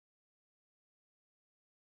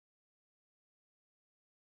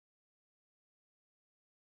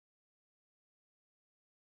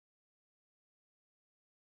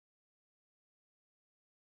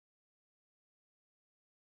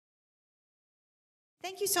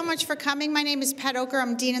Thank you so much for coming. My name is Pat Okker.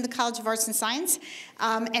 I'm Dean of the College of Arts and Science,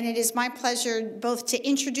 and it is my pleasure both to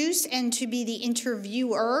introduce and to be the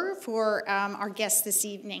interviewer for our guest this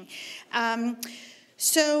evening.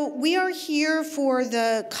 So we are here for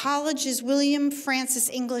the college's William Francis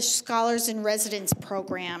English Scholars in Residence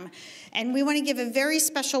program. And we want to give a very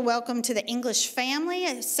special welcome to the English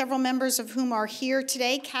family, several members of whom are here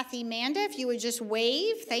today. Kathy Manda, if you would just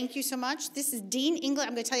wave. Thank you so much. This is Dean English.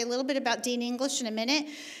 I'm going to tell you a little bit about Dean English in a minute.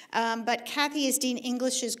 But Kathy is Dean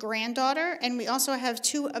English's granddaughter. And we also have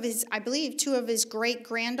two of his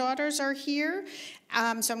great-granddaughters are here.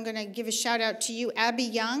 So I'm going to give a shout out to you, Abby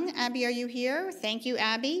Young. Abby, are you here? Thank you,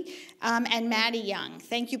 Abby. And Maddie Young.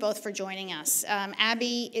 Thank you both for joining us.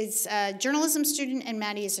 Abby is a journalism student and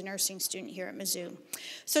Maddie is a nursing student here at Mizzou.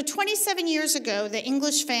 So 27 years ago, the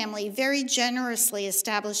English family very generously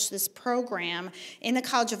established this program in the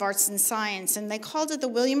College of Arts and Science, and they called it the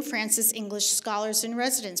William Francis English Scholars in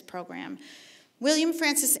Residence program. William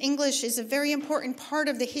Francis English is a very important part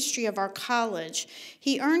of the history of our college.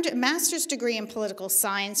 He earned a master's degree in political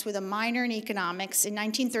science with a minor in economics in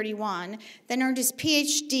 1931, then earned his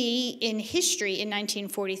PhD in history in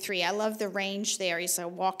 1943. I love the range there. He's a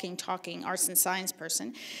walking, talking arts and science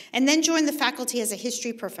person. And then joined the faculty as a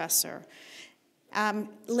history professor.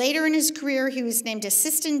 Later in his career, he was named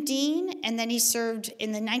assistant dean, and then he served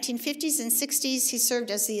in the 1950s and 60s. He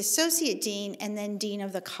served as the associate dean and then dean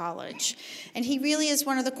of the college. And he really is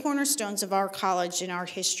one of the cornerstones of our college in our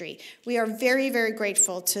history. We are very, very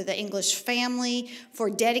grateful to the English family for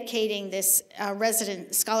dedicating this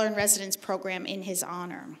Scholar in Residence program in his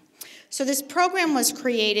honor. So this program was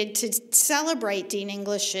created to celebrate Dean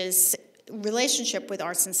English's relationship with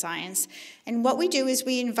arts and science, and what we do is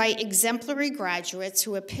we invite exemplary graduates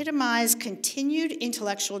who epitomize continued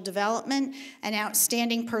intellectual development and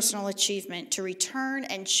outstanding personal achievement to return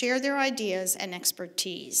and share their ideas and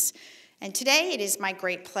expertise. And today it is my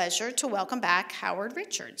great pleasure to welcome back Howard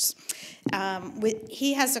Richards.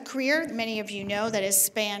 He has a career, many of you know, that has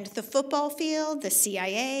spanned the football field, the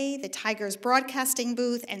CIA, the Tigers broadcasting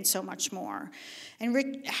booth, and so much more.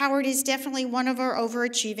 And Howard is definitely one of our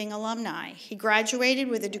overachieving alumni. He graduated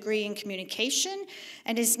with a degree in communication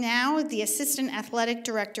and is now the Assistant Athletic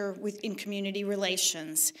Director in Community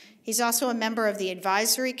Relations. He's also a member of the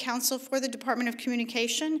Advisory Council for the Department of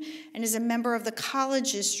Communication and is a member of the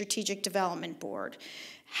college's Strategic Development Board.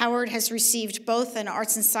 Howard has received both an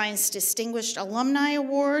Arts and Science Distinguished Alumni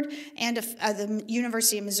Award and the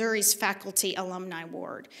University of Missouri's Faculty Alumni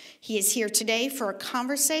Award. He is here today for a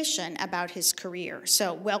conversation about his career.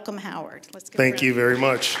 So welcome, Howard. Let's give Thank you very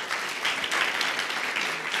much.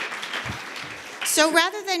 So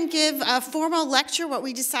rather than give a formal lecture, what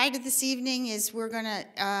we decided this evening is we're going to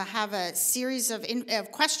have a series of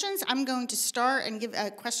questions. I'm going to start and give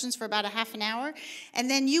questions for about a half an hour, and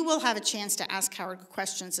then you will have a chance to ask Howard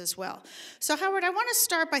questions as well. So Howard, I want to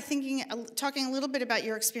start by talking a little bit about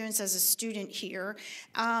your experience as a student here.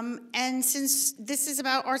 And since this is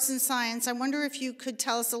about arts and science, I wonder if you could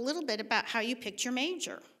tell us a little bit about how you picked your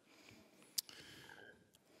major.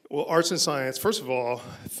 Well, arts and science, first of all,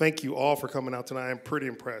 thank you all for coming out tonight. I'm pretty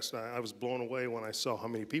impressed. I was blown away when I saw how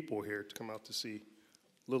many people were here to come out to see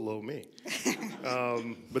little old me.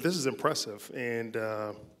 But this is impressive, and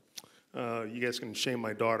you guys can shame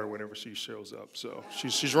my daughter whenever she shows up. So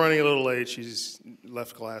she's running a little late. She's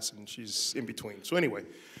left class, and she's in between. So anyway,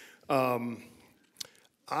 I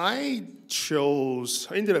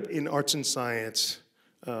ended up in arts and science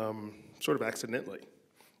sort of accidentally.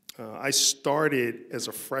 I started as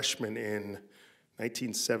a freshman in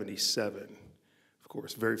 1977. Of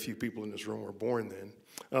course, very few people in this room were born then.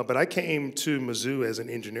 But I came to Mizzou as an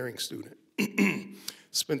engineering student.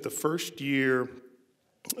 Spent the first year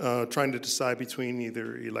trying to decide between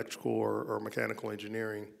either electrical or mechanical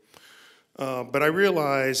engineering. But I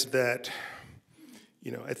realized that,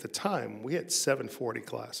 at the time, we had 740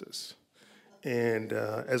 classes. And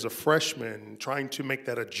as a freshman, trying to make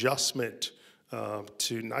that adjustment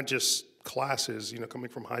to not just classes, coming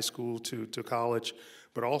from high school to college,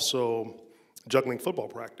 but also juggling football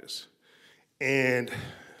practice. And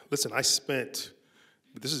listen, this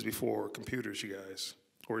is before computers, you guys,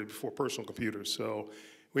 or before personal computers. So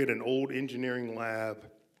we had an old engineering lab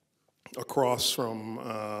across from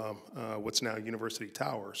what's now University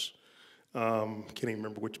Towers. Can't even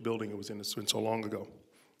remember which building it was in. It's been so long ago.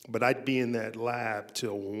 But I'd be in that lab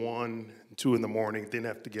till 1, 2 in the morning, didn't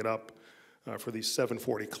have to get up for these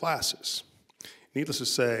 740 classes. Needless to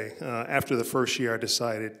say, after the first year, I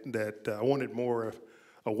decided that I wanted more of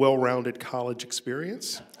a well-rounded college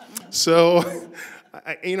experience. So,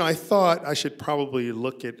 I thought I should probably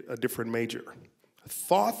look at a different major. I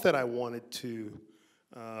thought that I wanted to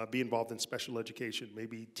be involved in special education,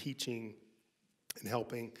 maybe teaching and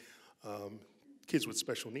helping kids with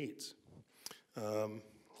special needs.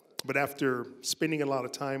 But after spending a lot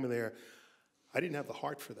of time in there, I didn't have the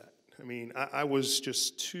heart for that. I mean, I was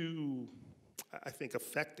just too, I think,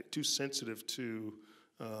 affected, too sensitive to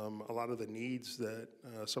a lot of the needs that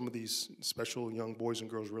some of these special young boys and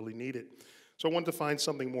girls really needed. So I wanted to find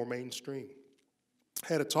something more mainstream. I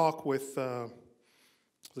had a talk with, was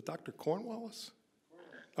it Dr. Cornwallis?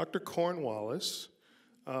 Dr. Cornwallis,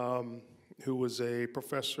 who was a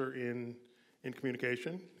professor in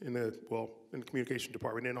communication, in the communication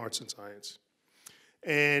department in arts and science.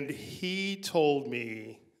 And he told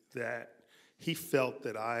me that he felt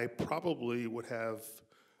that I probably would have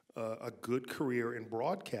a good career in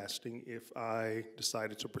broadcasting if I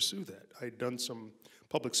decided to pursue that. I had done some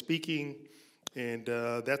public speaking, and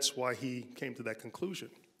that's why he came to that conclusion.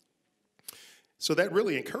 So that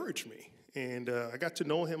really encouraged me, and I got to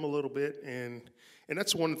know him a little bit, and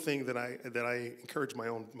that's one thing that I encourage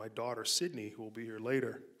my daughter Sydney, who will be here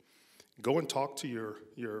later. Go and talk to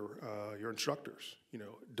your instructors. You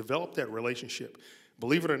know, develop that relationship.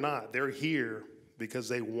 Believe it or not, they're here because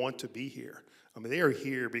they want to be here. I mean, they are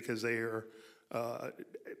here because they are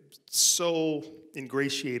so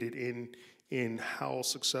ingratiated in how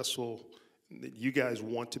successful you guys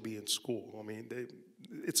want to be in school. I mean,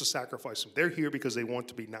 it's a sacrifice. They're here because they want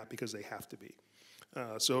to be, not because they have to be.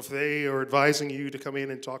 So if they are advising you to come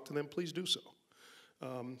in and talk to them, please do so.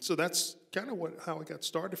 So that's kind of how it got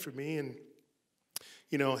started for me, and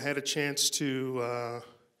you know, had a chance to.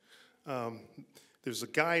 There's a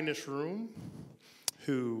guy in this room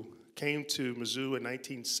who came to Mizzou in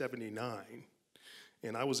 1979,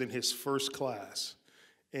 and I was in his first class,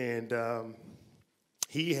 and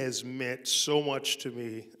he has meant so much to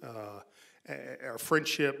me. Our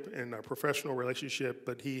friendship and our professional relationship,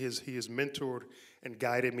 but he has mentored and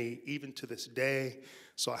guided me even to this day.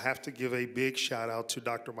 So I have to give a big shout out to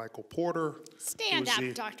Dr. Michael Porter. Stand up,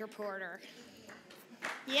 Dr. Porter.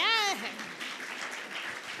 Yeah.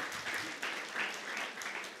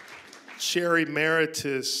 Chair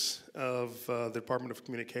Emeritus of the Department of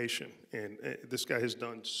Communication. And this guy has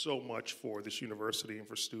done so much for this university and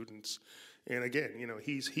for students. And again, you know,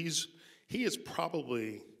 he is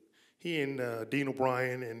probably, he and Dean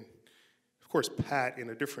O'Brien and, of course, Pat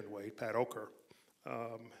in a different way, Pat Okker,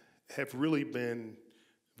 have really been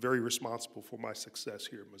very responsible for my success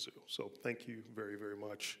here at Mizzou. So thank you very, very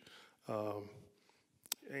much.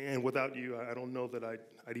 And without you, I don't know that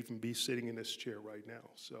I'd even be sitting in this chair right now.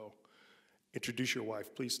 So introduce your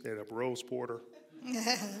wife. Please stand up. Rose Porter.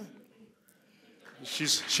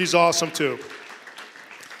 She's awesome, too.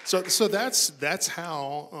 So that's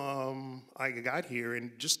how I got here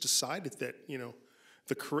and just decided that, you know,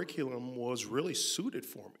 the curriculum was really suited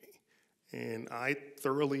for me. And I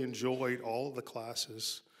thoroughly enjoyed all of the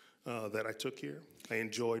classes that I took here. I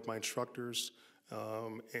enjoyed my instructors,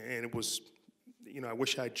 and it was, you know, I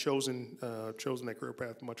wish I'd chosen that career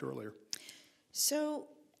path much earlier. So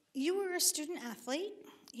you were a student athlete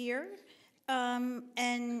here,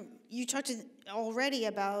 and you talked already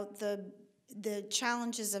about the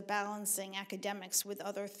challenges of balancing academics with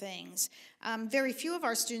other things. Very few of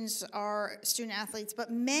our students are student athletes,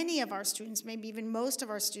 but many of our students, maybe even most of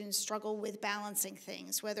our students, struggle with balancing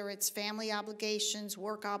things, whether it's family obligations,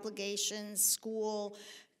 work obligations, school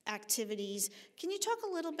activities. Can you talk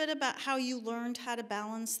a little bit about how you learned how to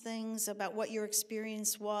balance things, about what your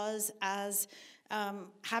experience was as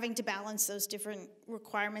having to balance those different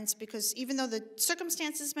requirements? Because even though the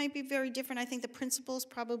circumstances might be very different, I think the principles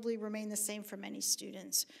probably remain the same for many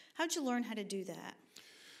students. How'd you learn how to do that?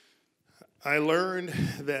 I learned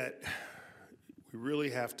that we really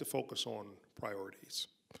have to focus on priorities.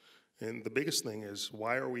 And the biggest thing is,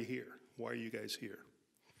 why are we here? Why are you guys here?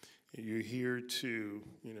 You're here to,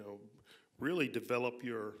 you know, really develop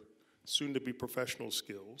your soon-to-be professional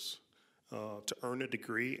skills, to earn a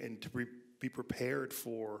degree, and to be prepared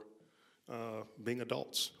for being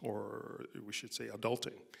adults, or we should say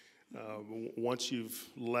adulting. Once you've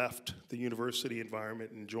left the university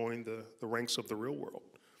environment and joined the ranks of the real world.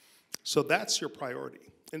 So that's your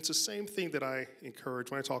priority. And it's the same thing that I encourage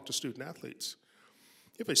when I talk to student athletes.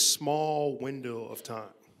 You have a small window of time.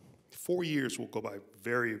 4 years will go by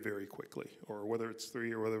very, very quickly, or whether it's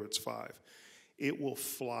 3 or whether it's 5. It will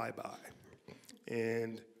fly by.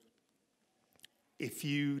 And if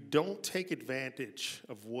you don't take advantage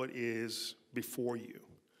of what is before you,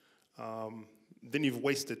 then you've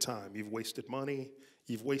wasted time. You've wasted money.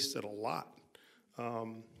 You've wasted a lot.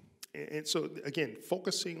 And so, again,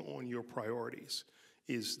 focusing on your priorities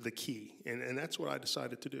is the key. And that's what I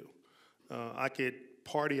decided to do. I could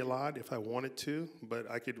party a lot if I wanted to, but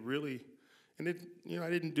I could really, and I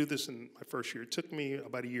didn't do this in my first year. It took me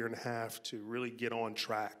about 1.5 years to really get on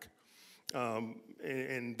track.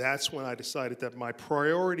 And that's when I decided that my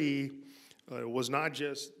priority was not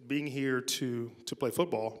just being here to play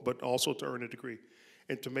football, but also to earn a degree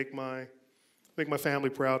and to make my family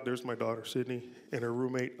proud. There's my daughter, Sydney, and her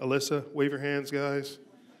roommate, Alyssa. Wave your hands, guys.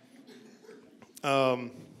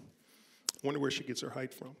 Wonder where she gets her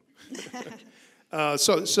height from.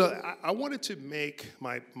 So I wanted to make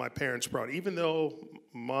my parents proud. Even though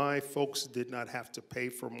my folks did not have to pay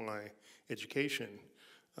for my education,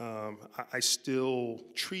 I still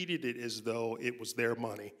treated it as though it was their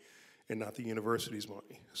money and not the university's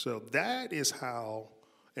money. So that is how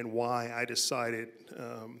and why I decided,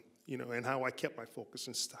 and how I kept my focus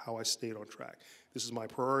and how I stayed on track. This is my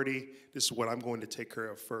priority. This is what I'm going to take care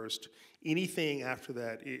of first. Anything after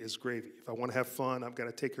that is gravy. If I want to have fun, I've got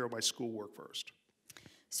to take care of my schoolwork first.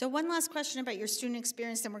 So one last question about your student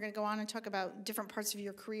experience, then we're going to go on and talk about different parts of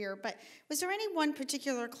your career. But was there any one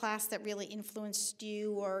particular class that really influenced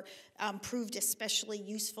you or proved especially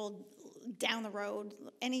useful down the road?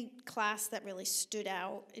 Any class that really stood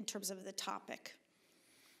out in terms of the topic?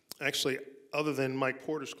 Actually, other than Mike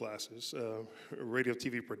Porter's classes, radio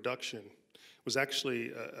TV production was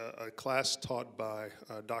actually a class taught by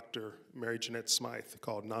Dr. Mary Jeanette Smythe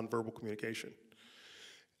called Nonverbal Communication.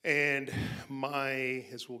 And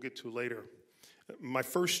as we'll get to later, my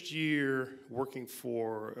first year working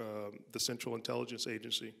for the Central Intelligence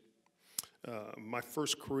Agency, my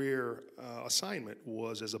first career assignment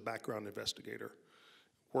was as a background investigator,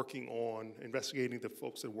 working on investigating the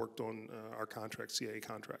folks that worked on our contracts, CIA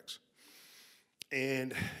contracts.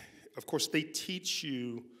 And of course, they teach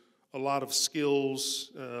you a lot of skills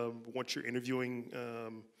once you're interviewing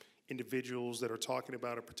individuals that are talking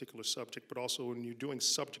about a particular subject, but also when you're doing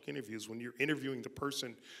subject interviews, when you're interviewing the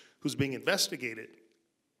person who's being investigated,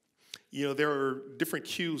 there are different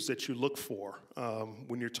cues that you look for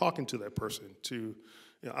when you're talking to that person.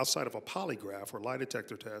 Outside of a polygraph or lie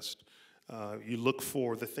detector test, you look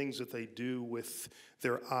for the things that they do with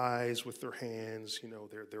their eyes, with their hands,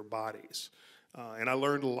 their bodies. And I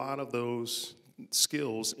learned a lot of those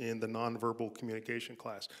skills in the nonverbal communication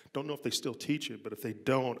class. Don't know if they still teach it, but if they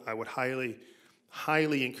don't, I would highly,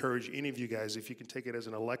 highly encourage any of you guys, if you can take it as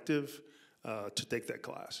an elective, to take that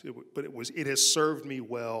class. It has served me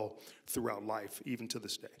well throughout life, even to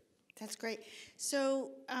this day. That's great.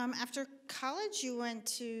 So after college, you went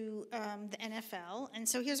to the NFL. And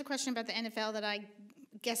so here's a question about the NFL that I'm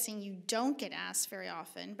guessing you don't get asked very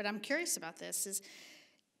often, but I'm curious about this.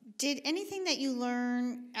 Did anything that you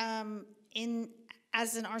learn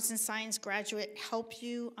as an arts and science graduate help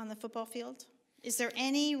you on the football field? Is there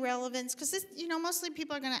any relevance? Because mostly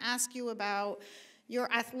people are going to ask you about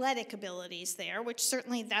your athletic abilities there, which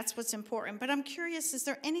certainly that's what's important. But I'm curious, is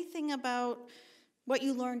there anything about what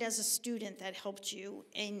you learned as a student that helped you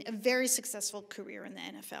in a very successful career in the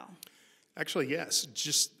NFL? Actually, yes.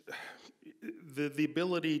 Just the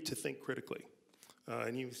ability to think critically.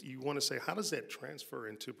 And you want to say, how does that transfer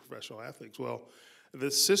into professional athletes? Well, the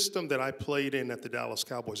system that I played in at the Dallas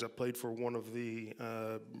Cowboys, I played for one of the,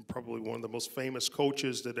 probably one of the most famous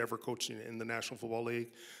coaches that ever coached in the National Football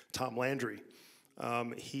League, Tom Landry.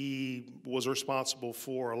 He was responsible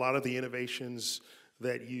for a lot of the innovations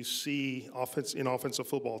that you see in offensive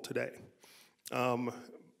football today.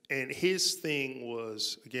 And his thing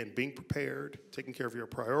was, again, being prepared, taking care of your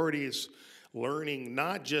priorities, learning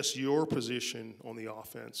not just your position on the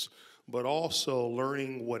offense, but also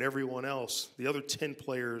learning what everyone else, the other 10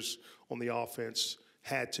 players on the offense,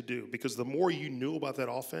 had to do. Because the more you knew about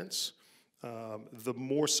that offense, the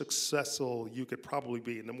more successful you could probably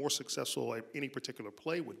be, and the more successful any particular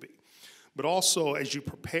play would be. But also, as you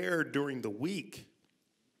prepare during the week,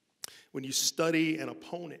 when you study an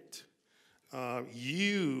opponent,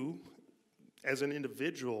 you, as an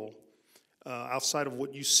individual, outside of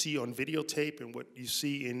what you see on videotape and what you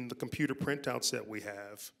see in the computer printouts that we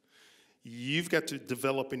have, you've got to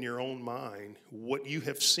develop in your own mind what you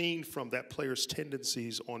have seen from that player's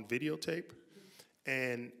tendencies on videotape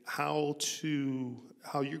and how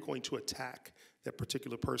you're going to attack that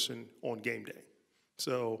particular person on game day.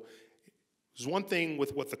 So there's one thing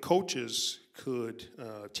with what the coaches could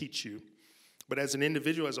teach you, but as an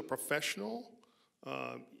individual, as a professional,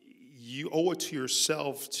 you owe it to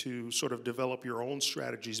yourself to sort of develop your own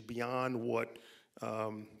strategies beyond what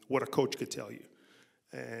a coach could tell you.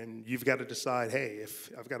 And you've got to decide, hey,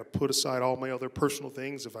 if I've got to put aside all my other personal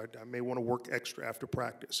things, if I may want to work extra after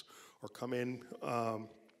practice or come in on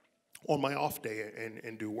my off day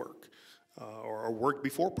and do work or work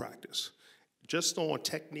before practice. just on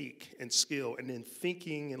technique and skill, and then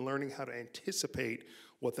thinking and learning how to anticipate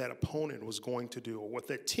what that opponent was going to do or what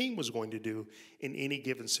that team was going to do in any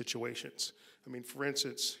given situations. I mean, for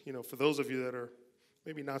instance, for those of you that are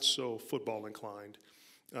maybe not so football inclined,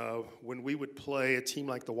 when we would play a team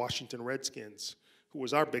like the Washington Redskins, who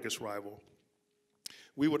was our biggest rival,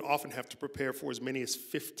 we would often have to prepare for as many as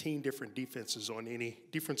 15 different defensive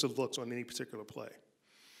looks on any particular play.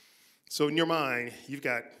 So in your mind, you've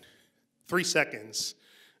got 3 seconds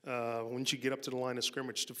once you get up to the line of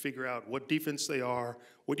scrimmage to figure out what defense they are,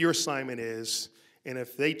 what your assignment is, and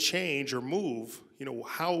if they change or move,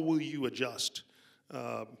 how will you adjust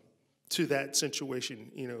to that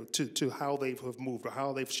situation, to how they have moved or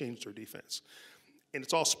how they've changed their defense. And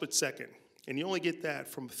it's all split second. And you only get that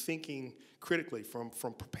from thinking critically, from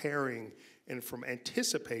preparing, and from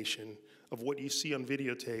anticipation of what you see on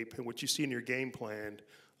videotape and what you see in your game plan,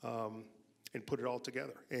 and put it all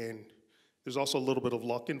together. And there's also a little bit of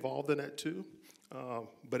luck involved in that too.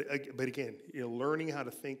 But again, learning how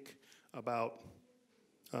to think about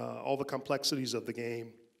all the complexities of the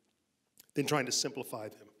game, then trying to simplify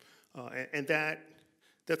them. And that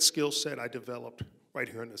skill set I developed right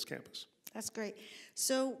here on this campus. That's great.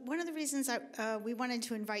 So one of the reasons we wanted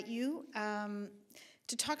to invite you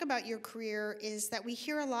to talk about your career is that we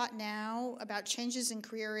hear a lot now about changes in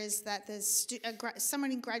career is that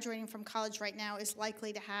someone graduating from college right now is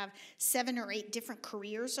likely to have 7 or 8 different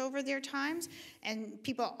careers over their times. And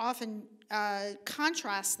people often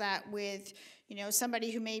contrast that with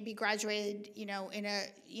somebody who may be graduated,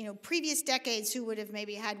 in previous decades who would have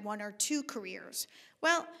maybe had 1 or 2 careers.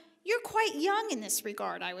 Well, you're quite young in this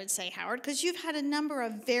regard, I would say, Howard, because you've had a number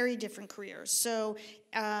of very different careers. So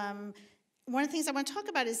one of the things I want to talk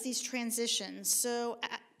about is these transitions. So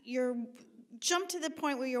you're jumped to the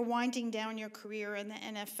point where you're winding down your career in the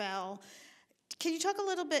NFL. Can you talk a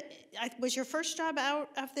little bit, was your first job out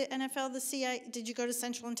of the NFL, the CIA? Did you go to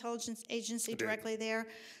Central Intelligence Agency directly there?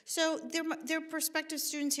 So there are prospective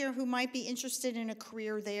students here who might be interested in a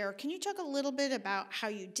career there. Can you talk a little bit about how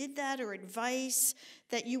you did that or advice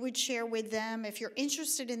that you would share with them if you're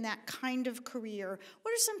interested in that kind of career?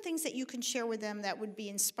 What are some things that you can share with them that would be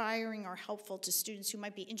inspiring or helpful to students who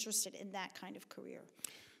might be interested in that kind of career?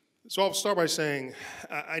 So I'll start by saying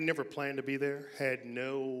I never planned to be there, had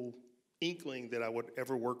no inkling that I would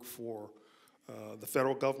ever work for the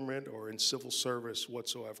federal government or in civil service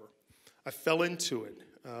whatsoever. I fell into it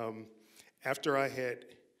after I had,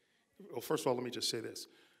 well, first of all, let me just say this.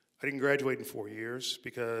 I didn't graduate in 4 years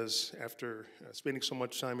because after spending so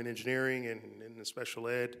much time in engineering and in special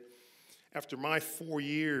ed, after my 4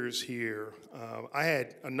 years here, I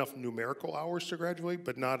had enough numerical hours to graduate,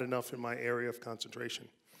 but not enough in my area of concentration.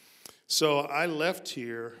 So I left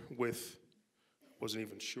here with, wasn't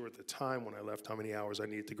even sure at the time when I left how many hours I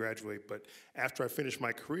needed to graduate, but after I finished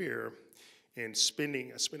my career and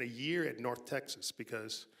I spent a year at North Texas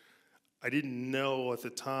because I didn't know at the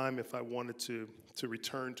time if I wanted to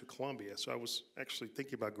return to Columbia. So I was actually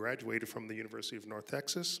thinking about graduating from the University of North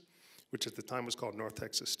Texas, which at the time was called North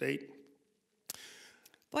Texas State.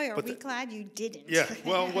 Boy, are we glad you didn't. Yeah,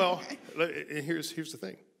 well, and here's the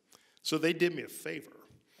thing. So they did me a favor.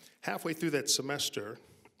 Halfway through that semester,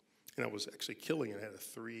 and I was actually killing it. I had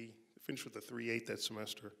finished with a 3.8 that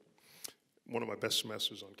semester, one of my best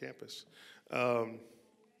semesters on campus.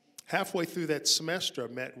 Halfway through that semester, I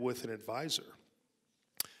met with an advisor,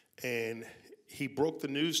 and he broke the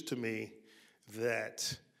news to me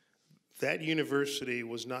that that university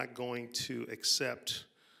was not going to accept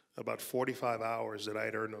about 45 hours that I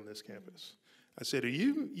had earned on this campus. I said,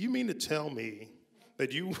 you mean to tell me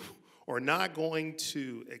that you are not going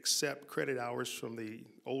to accept credit hours from the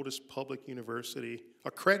oldest public university,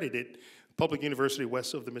 accredited public university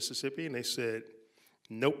west of the Mississippi? And they said,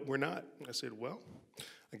 nope, we're not. I said, well,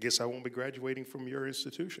 I guess I won't be graduating from your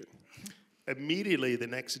institution. Immediately the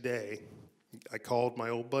next day, I called my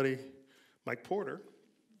old buddy, Mike Porter,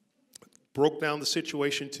 broke down the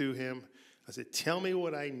situation to him. I said, tell me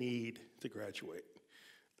what I need to graduate.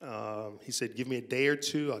 He said, give me a day or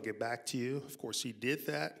two, I'll get back to you. Of course, he did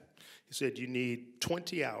that. He said, you need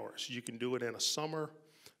 20 hours. You can do it in a summer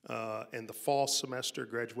and the fall semester,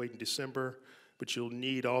 graduate in December, but you'll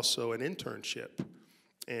need also an internship.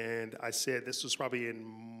 And I said, this was probably in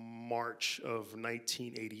March of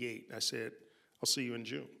 1988. I said, I'll see you in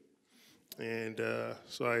June. And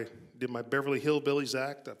so I did my Beverly Hillbillies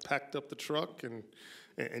act. I packed up the truck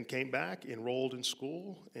and came back, enrolled in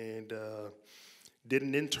school, and did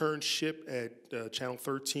an internship at Channel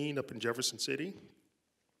 13 up in Jefferson City.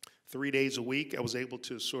 3 days a week, I was able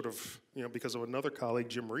to sort of, because of another colleague,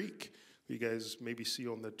 Jim Reek, you guys maybe see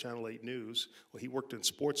on the Channel 8 News. Well, he worked in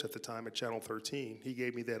sports at the time at Channel 13. He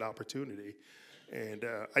gave me that opportunity. And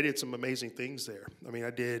I did some amazing things there. I mean,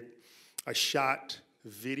 I shot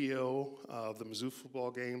video of the Mizzou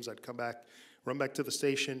football games. I'd come back, run back to the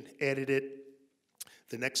station, edit it.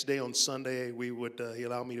 The next day on Sunday, he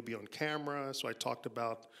allowed me to be on camera. So I talked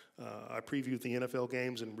about, I previewed the NFL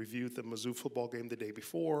games and reviewed the Mizzou football game the day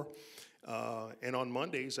before. And on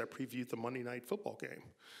Mondays, I previewed the Monday night football game.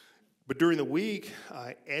 But during the week,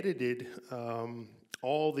 I edited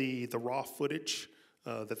all the raw footage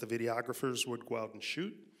that the videographers would go out and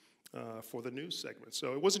shoot for the news segment.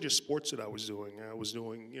 So it wasn't just sports that I was doing. I was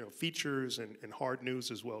doing, features and hard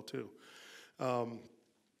news as well too.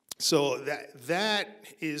 So that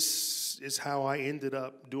is how I ended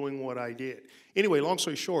up doing what I did. Anyway, long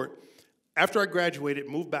story short, after I graduated,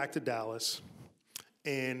 moved back to Dallas,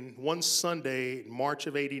 and one Sunday, in March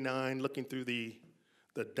of '89, looking through the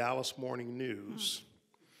Dallas Morning News,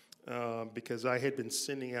 because I had been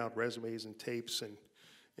sending out resumes and tapes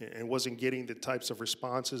and wasn't getting the types of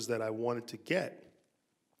responses that I wanted to get.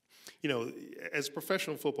 As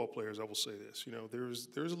professional football players, I will say this,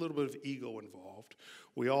 there's a little bit of ego involved.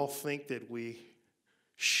 We all think that we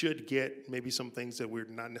should get maybe some things that we're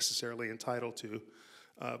not necessarily entitled to.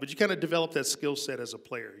 But you kind of develop that skill set as a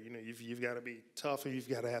player. You've got to be tough, and you've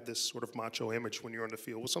got to have this sort of macho image when you're on the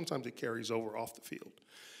field. Well, sometimes it carries over off the field.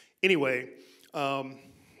 Anyway,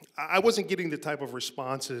 I wasn't getting the type of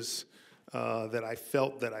responses that I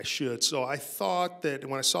felt that I should. So I thought that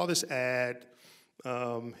when I saw this ad,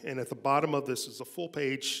 and at the bottom of this is a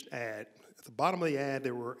full-page ad. At the bottom of the ad,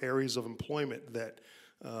 there were areas of employment that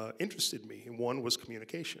interested me, and one was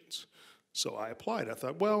communications. So I applied. I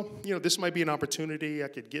thought, well, this might be an opportunity. I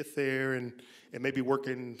could get there and maybe work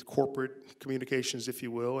in corporate communications, if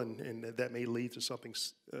you will, and that may lead to something,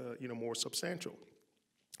 more substantial.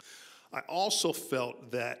 I also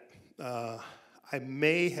felt that I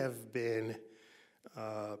may have been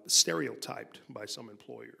stereotyped by some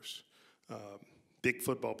employers. Big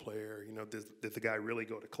football player, did the guy really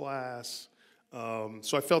go to class?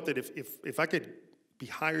 So I felt that if I could be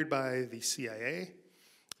hired by the CIA,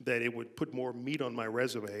 that it would put more meat on my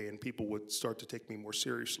resume and people would start to take me more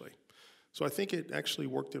seriously. So I think it actually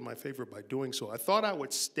worked in my favor by doing so. I thought I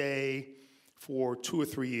would stay for 2 or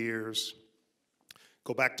 3 years,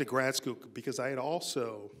 go back to grad school, because I had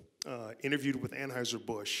also interviewed with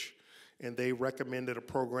Anheuser-Busch, and they recommended a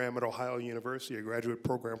program at Ohio University, a graduate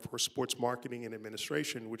program for sports marketing and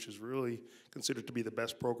administration, which is really considered to be the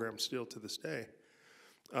best program still to this day.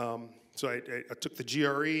 So I took the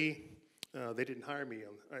GRE. They didn't hire me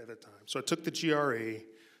at that time. So I took the GRE,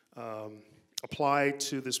 applied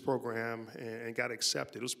to this program, and got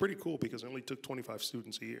accepted. It was pretty cool because it only took 25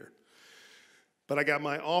 students a year. But I got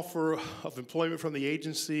my offer of employment from the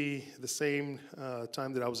agency the same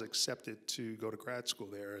time that I was accepted to go to grad school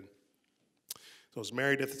there. And so I was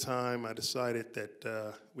married at the time. I decided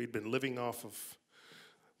that we'd been living off of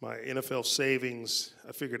my NFL savings.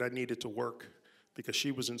 I figured I needed to work because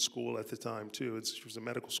she was in school at the time, too. She was in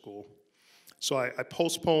medical school. So I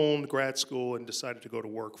postponed grad school and decided to go to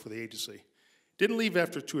work for the agency. Didn't leave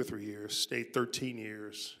after 2 or 3 years, stayed 13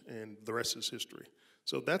 years, and the rest is history.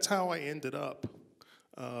 So that's how I ended up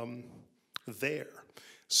there.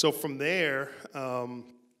 So from there,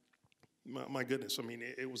 my goodness, I mean,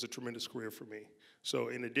 it was a tremendous career for me. So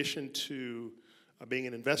in addition to being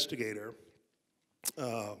an investigator,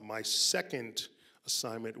 my second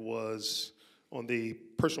assignment was on the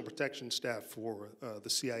personal protection staff for the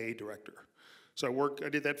CIA director. So I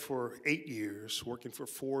did that for 8 years, working for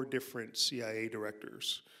 4 different CIA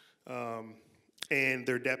directors and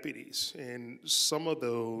their deputies. And some of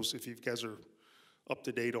those, if you guys are up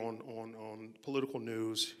to date on political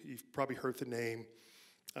news, you've probably heard the name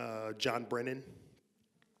John Brennan.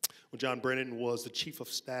 Well, John Brennan was the chief of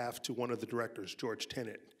staff to one of the directors, George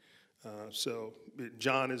Tenet. So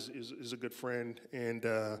John is a good friend, and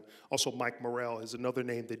also Mike Morrell is another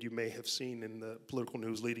name that you may have seen in the political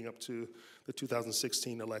news leading up to the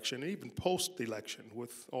 2016 election, and even post-election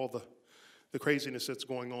with all the craziness that's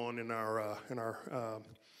going on in our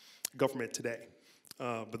government today.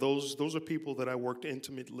 But those are people that I worked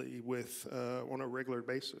intimately with on a regular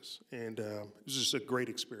basis, and it was just a great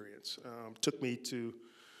experience. Took me to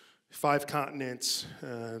 5 continents,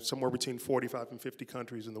 somewhere between 45 and 50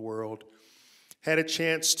 countries in the world. Had a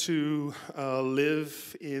chance to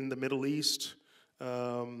live in the Middle East,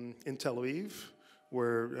 in Tel Aviv,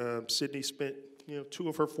 where Sydney spent 2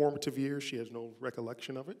 of her formative years. She has no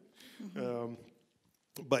recollection of it. Mm-hmm.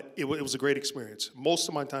 But it was a great experience. Most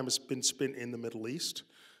of my time has been spent in the Middle East.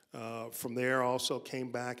 From there, I also came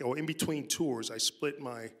back, in between tours, I split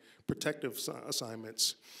my protective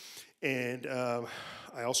assignments. And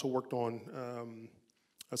I also worked on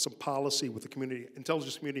some policy with the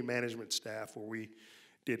intelligence community management staff, where we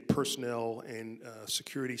did personnel and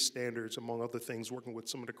security standards, among other things, working with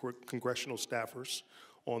some of the congressional staffers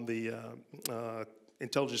on the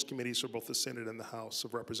intelligence committees for both the Senate and the House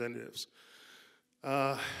of Representatives.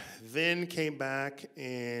 Then came back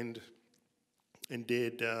and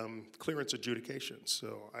did clearance adjudication.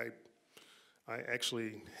 So I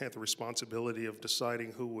actually had the responsibility of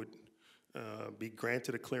deciding who would be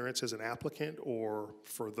granted a clearance as an applicant, or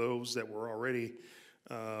for those that were already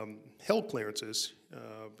held clearances,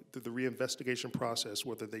 the reinvestigation process,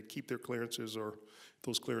 whether they'd keep their clearances or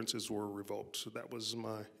those clearances were revoked. So that was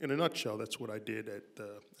in a nutshell, that's what I did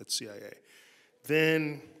at CIA.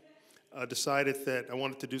 Then I decided that I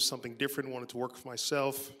wanted to do something different, wanted to work for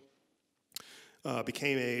myself.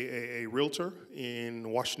 Became a realtor in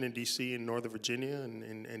Washington, D.C. and Northern Virginia,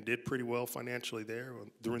 and did pretty well financially there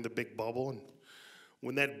during the big bubble. And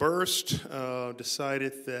when that burst,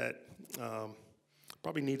 decided that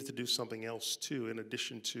probably needed to do something else too, in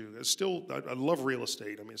addition to, I love real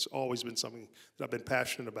estate. I mean, it's always been something that I've been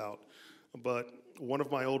passionate about. But one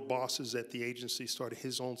of my old bosses at the agency started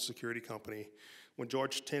his own security company. When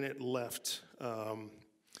George Tenet left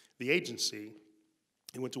the agency,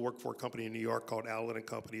 he went to work for a company in New York called Allen &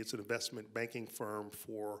 Company. It's an investment banking firm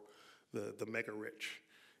for the mega rich.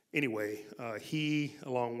 Anyway, he,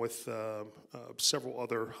 along with several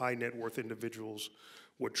other high net worth individuals,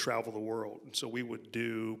 would travel the world. And so we would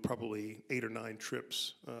do probably 8 or 9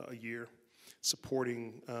 trips a year,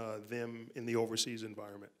 supporting them in the overseas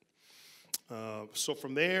environment. So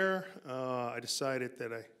from there, I decided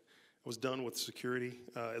that I was done with security,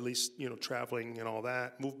 at least, traveling and all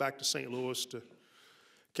that. Moved back to St. Louis to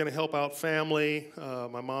kind of help out family,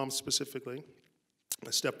 my mom specifically.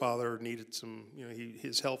 My stepfather needed some,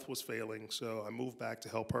 his health was failing, so I moved back to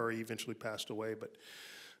help her. He eventually passed away, but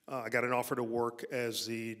I got an offer to work as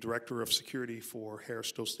the director of security for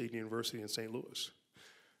Harris-Stowe State University in St. Louis.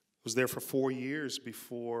 Was there for 4 years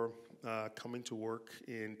before coming to work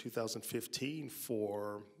in 2015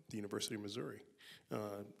 for the University of Missouri.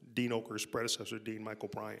 Dean Okker's predecessor, Dean Michael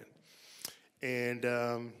Bryan. And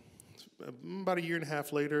about a year and a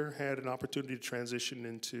half later, had an opportunity to transition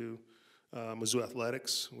into Mizzou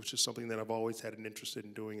athletics, which is something that I've always had an interest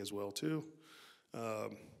in doing as well too.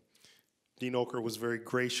 Dean Okker was very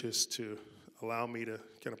gracious to allow me to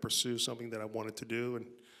kind of pursue something that I wanted to do.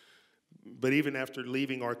 But even after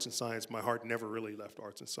leaving arts and science, my heart never really left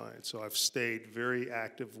arts and science. So I've stayed very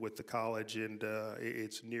active with the college, and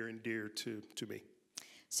it's near and dear to me.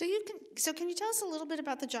 So can you tell us a little bit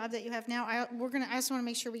about the job that you have now? I also want to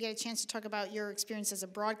make sure we get a chance to talk about your experience as a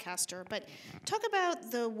broadcaster, but talk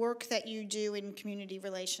about the work that you do in community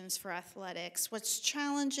relations for athletics. What's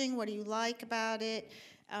challenging? What do you like about it?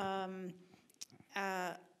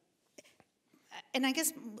 And I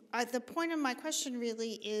guess the point of my question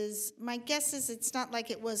really is, my guess is it's not like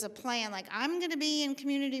it was a plan, like I'm going to be in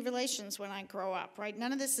community relations when I grow up, right?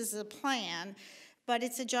 None of this is a plan. But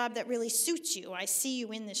it's a job that really suits you. I see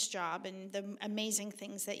you in this job and the amazing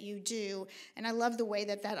things that you do. And I love the way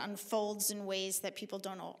that unfolds in ways that people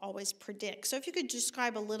don't always predict. So if you could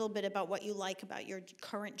describe a little bit about what you like about your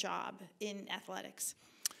current job in athletics.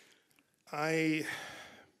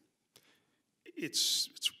 It's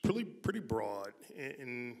pretty broad.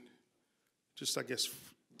 And just, I guess,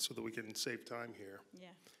 so that we can save time here. Yeah,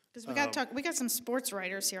 because we got some sports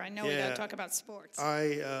writers here. I know we got to talk about sports.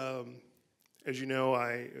 As you know,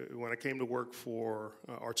 when I came to work for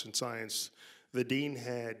Arts and Science,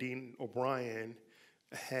 Dean O'Brien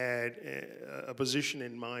had a position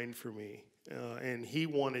in mind for me, and he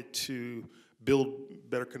wanted to build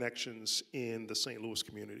better connections in the St. Louis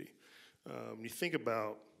community. You think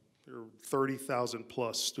about, there are 30,000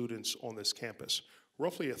 plus students on this campus.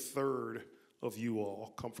 Roughly a third of you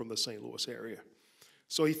all come from the St. Louis area.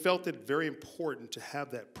 So he felt it very important to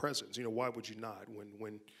have that presence. Why would you not?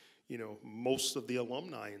 When most of the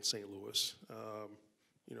alumni in St. Louis,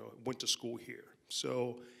 went to school here.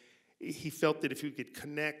 So he felt that if you could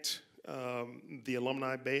connect the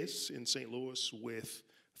alumni base in St. Louis with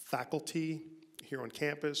faculty here on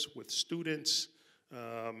campus, with students,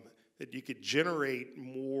 that you could generate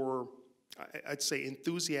more, I'd say,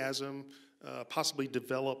 enthusiasm, possibly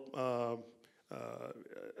develop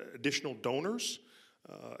additional donors,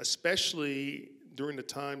 especially during the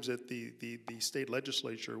times that the state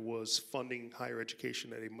legislature was funding higher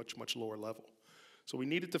education at a much, much lower level. So we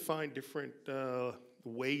needed to find different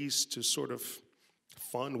ways to sort of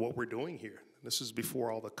fund what we're doing here. This is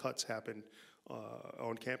before all the cuts happened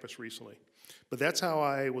on campus recently. But that's how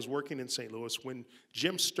I was working in St. Louis. When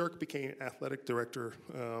Jim Sturk became athletic director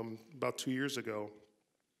about 2 years ago,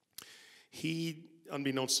 he,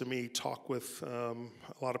 unbeknownst to me, talked with a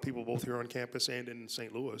lot of people both here on campus and in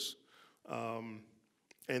St. Louis.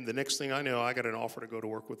 And the next thing I know, I got an offer to go to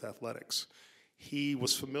work with athletics. He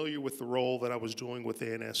was familiar with the role that I was doing with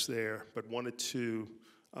ANS there, but wanted to,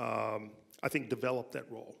 I think, develop that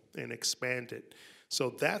role and expand it. So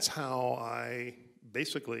that's how I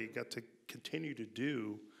basically got to continue to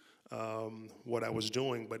do what I was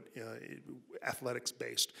doing, but athletics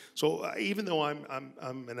based. So even though I'm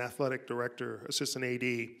an athletic director, assistant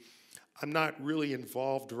AD, I'm not really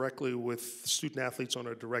involved directly with student athletes on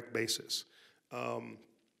a direct basis.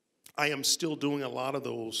 I am still doing a lot of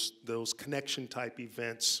those connection type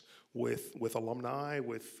events with alumni,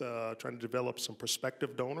 with trying to develop some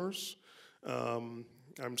prospective donors.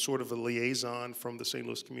 I'm sort of a liaison from the St.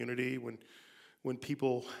 Louis community when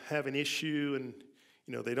people have an issue and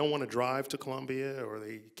they don't want to drive to Columbia or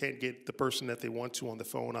they can't get the person that they want to on the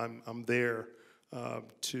phone. I'm there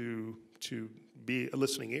to be a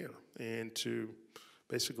listening ear and to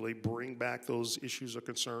basically bring back those issues or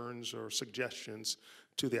concerns or suggestions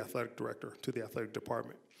to the athletic director, to the athletic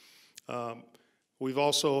department. We've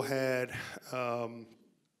also had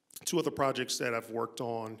 2 other projects that I've worked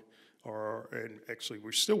on, and actually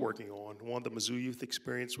we're still working on. One, the Mizzou Youth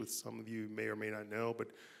Experience, which some of you may or may not know, but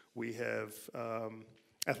we have,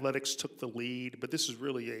 athletics took the lead, but this is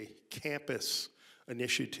really a campus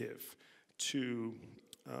initiative to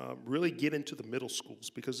really get into the middle schools,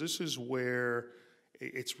 because this is where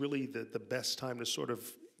it's really the best time to sort of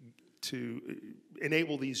to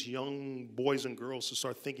enable these young boys and girls to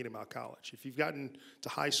start thinking about college. If you've gotten to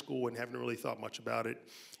high school and haven't really thought much about it,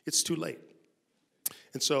 it's too late.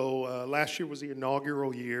 And so last year was the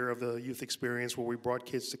inaugural year of the youth experience where we brought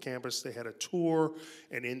kids to campus. They had a tour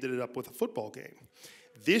and ended it up with a football game.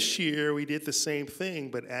 This year we did the same thing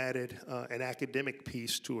but added an academic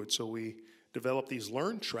piece to it. So we developed these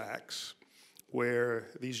learn tracks where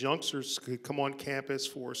these youngsters could come on campus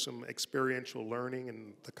for some experiential learning,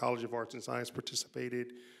 and the College of Arts and Science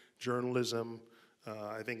participated, journalism,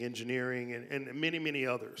 I think engineering, and many, many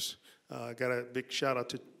others. Got a big shout out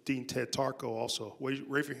to Dean Ted Tarko also.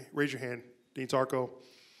 Raise your hand, Dean Tarko.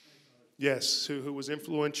 Yes, who was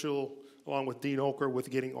influential, along with Dean Okker, with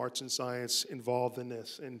getting arts and science involved in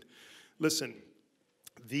this. And listen,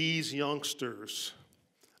 these youngsters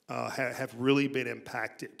have really been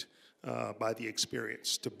impacted by the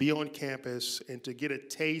experience. To be on campus and to get a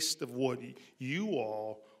taste of what you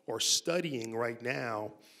all are studying right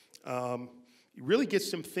now, it really gets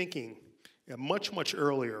them thinking much, much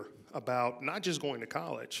earlier about not just going to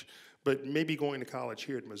college, but maybe going to college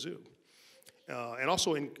here at Mizzou. And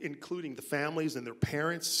also including the families and their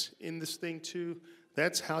parents in this thing too.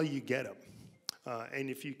 That's how you get them. And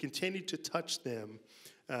if you continue to touch them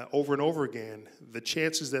over and over again, the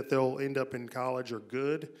chances that they'll end up in college are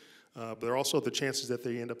good, but there are also the chances that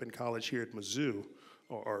they end up in college here at Mizzou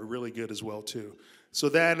are really good as well too. So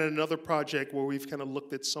that and another project where we've kind of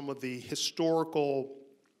looked at some of the historical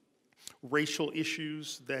racial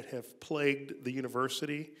issues that have plagued the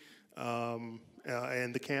university and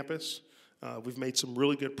the campus. We've made some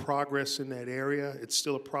really good progress in that area. It's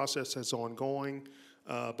still a process that's ongoing,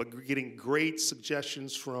 but getting great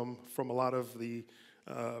suggestions from a lot of the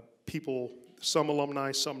people, some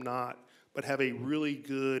alumni, some not, but have a really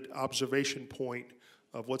good observation point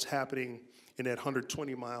of what's happening in that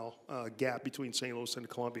 120-mile gap between St. Louis and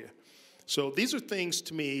Columbia. So these are things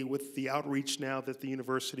to me with the outreach now that the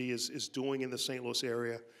university is doing in the St. Louis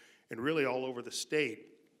area and really all over the state,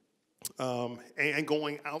 and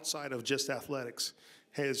going outside of just athletics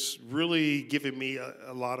has really given me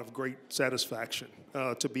a lot of great satisfaction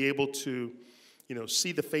to be able to,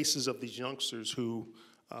 see the faces of these youngsters who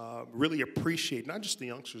really appreciate not just the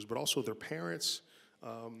youngsters, but also their parents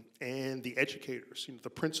and the educators, the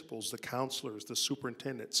principals, the counselors, the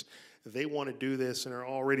superintendents. They want to do this and are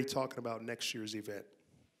already talking about next year's event.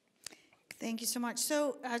 Thank you so much.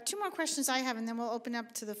 So 2 more questions I have, and then we'll open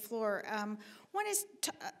up to the floor. One is,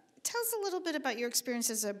 tell us a little bit about your experience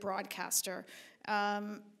as a broadcaster.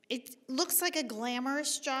 It looks like a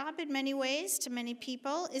glamorous job in many ways to many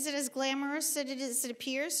people. Is it as glamorous as it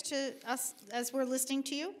appears to us as we're listening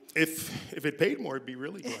to you? If it paid more, it'd be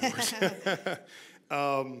really glamorous.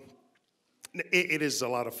 It is a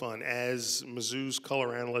lot of fun. As Mizzou's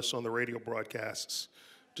color analyst on the radio broadcasts,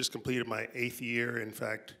 just completed my 8th year. In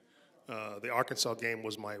fact, the Arkansas game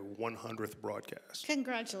was my 100th broadcast.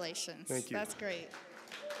 Congratulations. Thank you. That's great.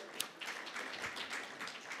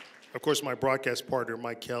 Of course, my broadcast partner,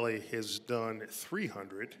 Mike Kelly, has done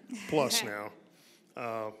 300 plus now.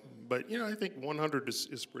 But, I think 100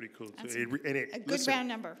 is pretty cool, too. A good round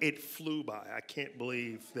number. It flew by. I can't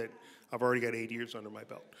believe that I've already got 8 years under my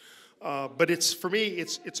belt. But for me,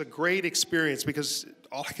 it's a great experience because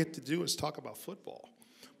all I get to do is talk about football.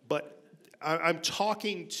 But I'm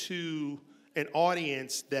talking to an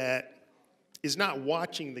audience that is not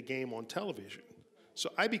watching the game on television. So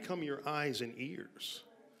I become your eyes and ears.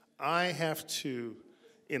 I have to,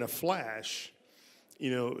 in a flash,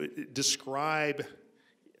 describe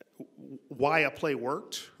why a play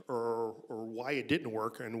worked or why it didn't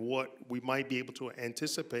work and what we might be able to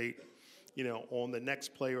anticipate, on the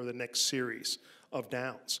next play or the next series of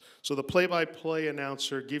downs. So the play-by-play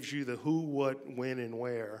announcer gives you the who, what, when, and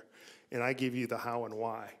where, and I give you the how and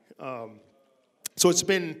why. So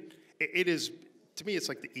it is, to me, it's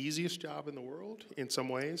like the easiest job in the world in some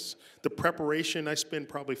ways. The preparation, I spend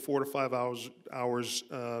probably 4 to 5 hours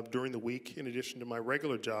during the week in addition to my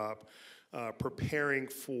regular job preparing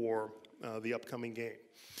for the upcoming game.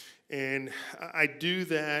 And I do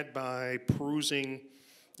that by perusing,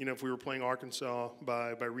 if we were playing Arkansas,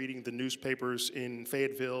 by reading the newspapers in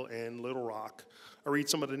Fayetteville and Little Rock. I read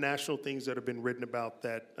some of the national things that have been written about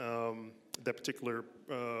that particular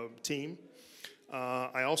team.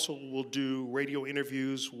 I also will do radio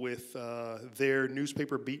interviews with their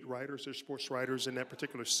newspaper beat writers, their sports writers in that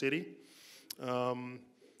particular city.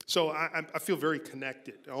 So I feel very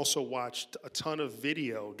connected. I also watched a ton of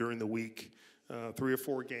video during the week, 3 or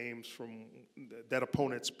 4 games from that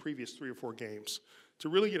opponent's previous 3 or 4 games, to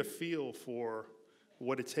really get a feel for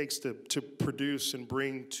what it takes to produce and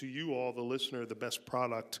bring to you all, the listener, the best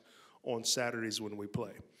product on Saturdays when we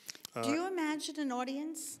play. Do you imagine an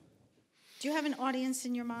audience? Do you have an audience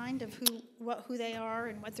in your mind of who they are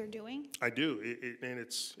and what they're doing? I do, and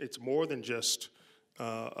it's more than just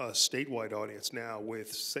a statewide audience now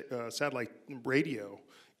with satellite radio.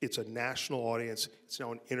 It's a national audience. It's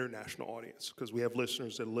now an international audience because we have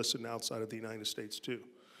listeners that listen outside of the United States too.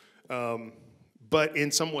 But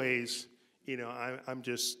in some ways, I'm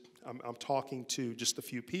talking to just a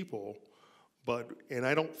few people, and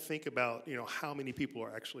I don't think about how many people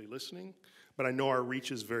are actually listening. But I know our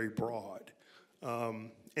reach is very broad.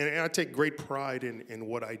 And I take great pride in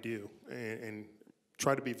what I do and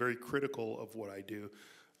try to be very critical of what I do.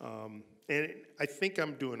 And I think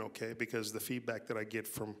I'm doing okay because the feedback that I get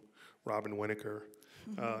from Robin Winokur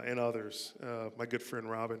and others, my good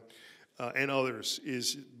friend Robin, and others,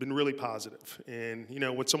 has been really positive. And,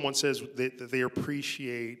 when someone says that they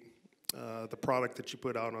appreciate the product that you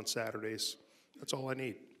put out on Saturdays, that's all I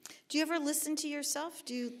need. Do you ever listen to yourself?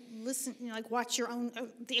 Do you listen, watch your own,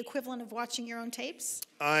 the equivalent of watching your own tapes?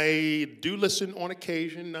 I do listen on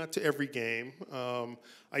occasion, not to every game.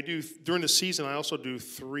 I do, during the season, I also do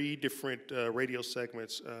 3 different radio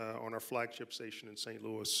segments on our flagship station in St.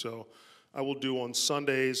 Louis. So I will do on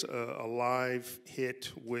Sundays a live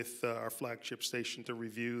hit with our flagship station to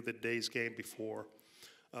review the day's game before.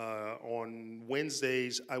 On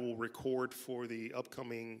Wednesdays, I will record for the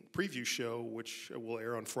upcoming preview show, which will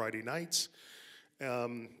air on Friday nights.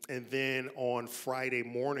 And then on Friday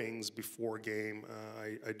mornings before game,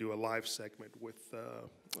 I do a live segment with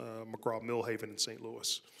McGraw-Millhaven in St.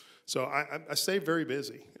 Louis. So I stay very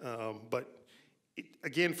busy. But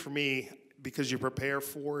again, for me, because you prepare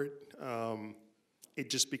for it, it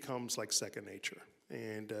just becomes like second nature.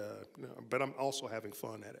 And but I'm also having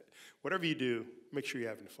fun at it. Whatever you do, make sure you're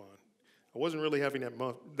having fun. I wasn't really having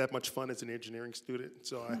that much fun as an engineering student,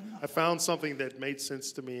 so I found something that made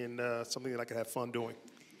sense to me and something that I could have fun doing.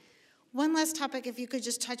 One last topic, if you could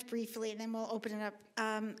just touch briefly, and then we'll open it up.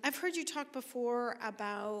 I've heard you talk before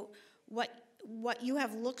about what you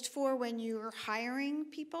have looked for when you're hiring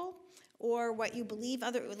people, or what you believe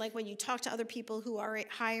like when you talk to other people who are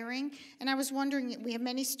hiring. And I was wondering, we have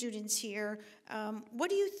many students here,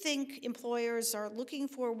 what do you think employers are looking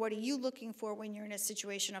for? What are you looking for when you're in a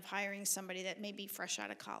situation of hiring somebody that may be fresh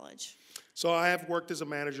out of college? So I have worked as a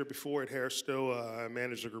manager before at Hairston. I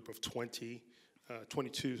managed a group of 22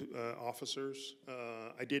 officers.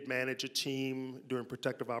 I did manage a team during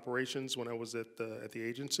protective operations when I was at the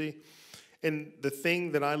agency. And the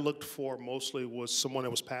thing that I looked for mostly was someone that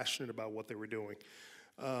was passionate about what they were doing.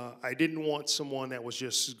 I didn't want someone that was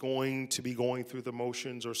just going to be going through the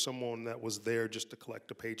motions or someone that was there just to collect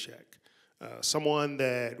a paycheck. Someone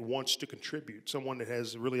that wants to contribute, someone that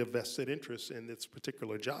has really a vested interest in this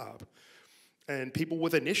particular job. And people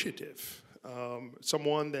with initiative,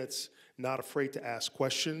 someone that's not afraid to ask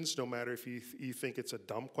questions, no matter if you think it's a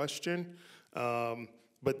dumb question.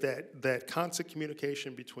 But that constant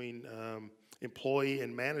communication between employee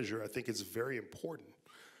and manager, I think, is very important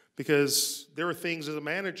Because there are things as a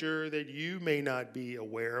manager that you may not be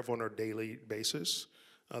aware of on a daily basis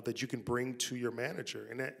that you can bring to your manager.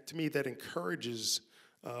 And that, to me, that encourages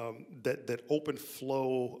that open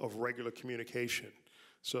flow of regular communication.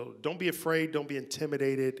 So don't be afraid, don't be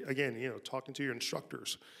intimidated. Again, talking to your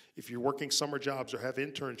instructors. If you're working summer jobs or have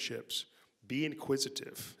internships, be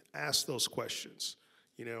inquisitive. Ask those questions.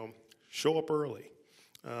 Show up early.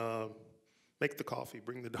 Make the coffee,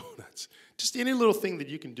 bring the donuts. Just any little thing that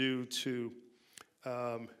you can do to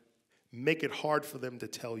make it hard for them to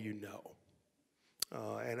tell you no.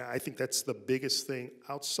 And I think that's the biggest thing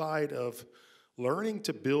outside of learning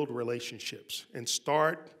to build relationships, and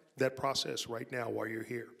start that process right now while you're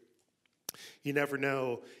here. You never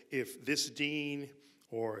know if this dean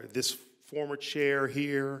or this former chair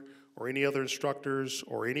here or any other instructors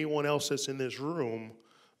or anyone else that's in this room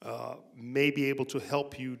may be able to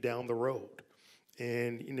help you down the road.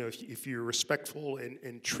 And if you're respectful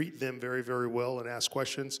and treat them very, very well and ask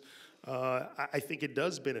questions, I think it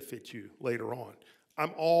does benefit you later on.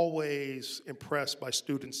 I'm always impressed by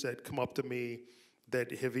students that come up to me that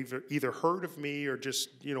have either heard of me or just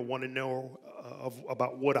want to know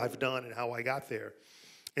about what I've done and how I got there.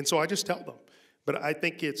 And so I just tell them. But I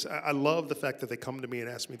think I love the fact that they come to me and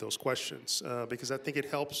ask me those questions because I think it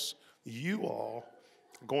helps you all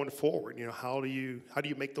going forward. How do you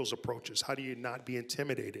make those approaches? How do you not be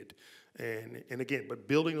intimidated? And again, but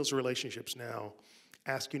building those relationships now,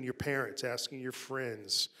 asking your parents, asking your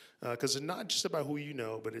friends, because it's not just about who you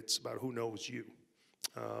know, but it's about who knows you.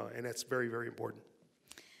 And that's very, very important.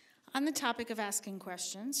 On the topic of asking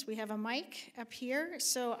questions, we have a mic up here,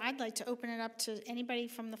 so I'd like to open it up to anybody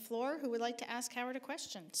from the floor who would like to ask Howard a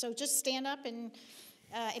question. So just stand up, and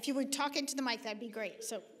if you would talk into the mic, that'd be great.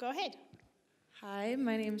 So go ahead. Hi,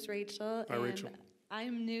 my name's Rachel. Hi, Rachel.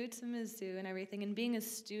 I'm new to Mizzou and everything, and being a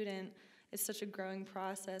student is such a growing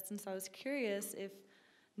process, and so I was curious if,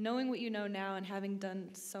 knowing what you know now and having done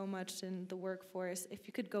so much in the workforce, if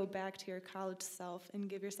you could go back to your college self and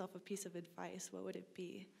give yourself a piece of advice, what would it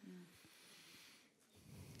be?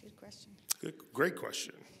 Good question. Great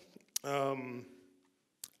question.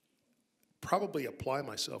 Probably apply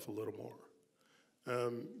myself a little more.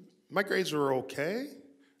 My grades were okay,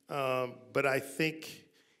 but I think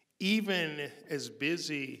even as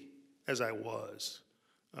busy as I was,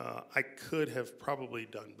 I could have probably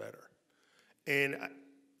done better. And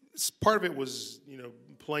part of it was,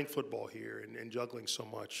 playing football here and juggling so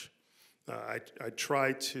much. I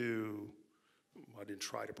tried to, I didn't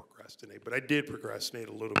try to procrastinate, but I did procrastinate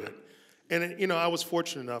a little bit. And, I was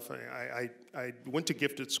fortunate enough. I went to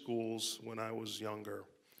gifted schools when I was younger.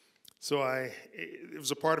 So it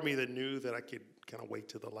was a part of me that knew that I could kind of wait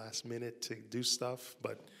to the last minute to do stuff.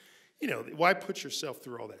 But, why put yourself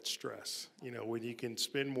through all that stress, when you can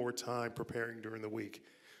spend more time preparing during the week?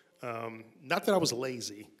 Not that I was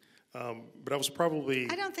lazy, but I was probably...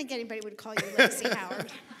 I don't think anybody would call you lazy,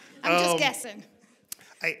 Howard. I'm just guessing.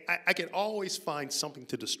 I could always find something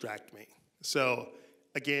to distract me. So,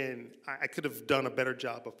 again, I could have done a better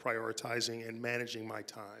job of prioritizing and managing my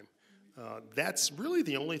time. That's really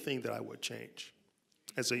the only thing that I would change.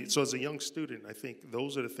 As a young student, I think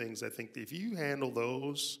those are the things I think if you handle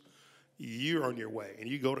those, you're on your way. And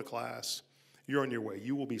you go to class, you're on your way.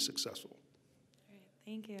 You will be successful. All right,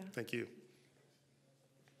 thank you. Thank you.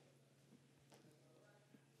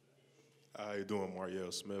 How you doing,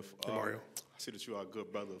 Marielle Smith? Hey, Mario. I see that you are a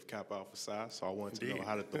good brother of Kappa Alpha Psi, so I wanted Indeed. to know,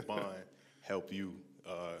 how did the bond help you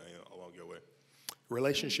along your way?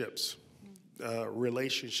 Relationships.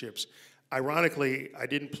 Relationships. Ironically, I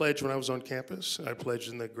didn't pledge when I was on campus. I pledged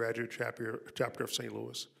in the graduate chapter of St.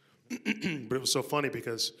 Louis. But it was so funny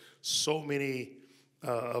because so many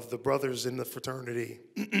of the brothers in the fraternity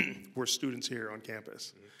were students here on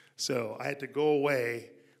campus. So I had to go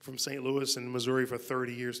away from St. Louis and Missouri for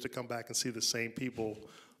 30 years to come back and see the same people.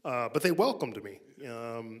 But they welcomed me,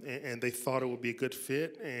 and they thought it would be a good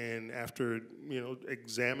fit. And after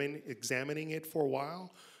examining it for a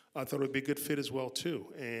while, I thought it would be a good fit as well too.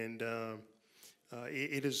 And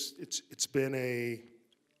it's been a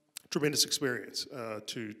tremendous experience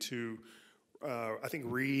to I think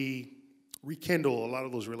rekindle a lot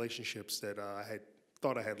of those relationships that I had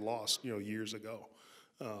thought I had lost years ago.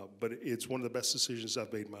 But it's one of the best decisions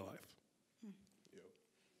I've made in my life.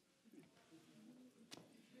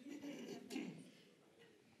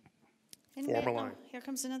 Form a line. Here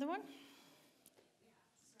comes another one.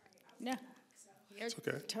 No. It's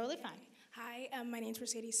okay. Totally fine. Hi, my name's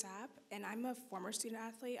Mercedes Sapp, and I'm a former student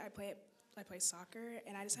athlete. I play soccer,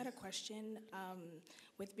 and I just had a question.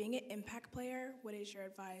 With being an impact player, what is your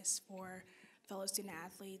advice for fellow student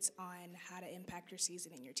athletes on how to impact your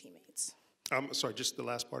season and your teammates? I'm sorry, just the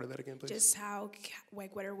last part of that again, please. Just how,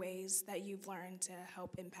 like, what are ways that you've learned to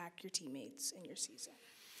help impact your teammates in your season?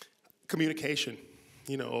 Communication.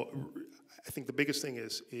 You know, I think the biggest thing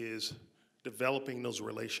is developing those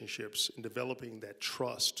relationships and developing that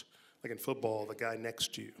trust. Like in football, the guy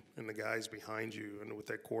next to you and the guys behind you and with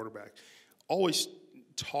that quarterback. Always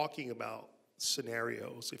talking about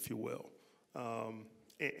scenarios, if you will.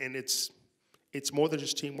 And it's more than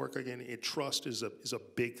just teamwork. Again, trust is a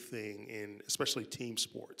big thing in especially team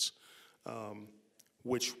sports,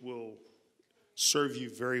 which will serve you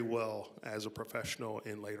very well as a professional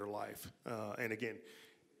in later life. And again,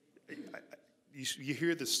 you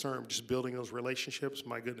hear this term, just building those relationships.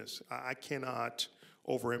 My goodness, I cannot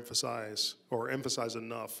overemphasize or emphasize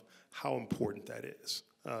enough how important that is,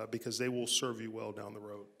 because they will serve you well down the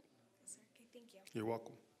road. Yes, sir. Okay, thank you. You're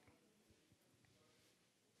welcome.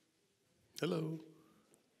 Hello.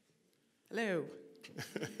 Hello.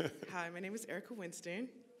 Hi, my name is Erica Winston.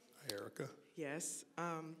 Hi, Erica. Yes,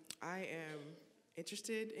 I am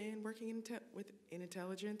interested in working in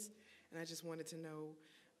intelligence, and I just wanted to know,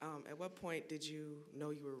 at what point did you know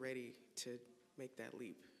you were ready to make that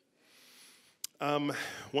leap?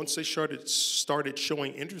 Once they started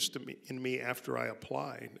showing interest in me after I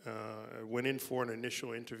applied, I went in for an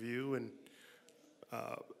initial interview, and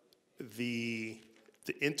the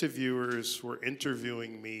interviewers were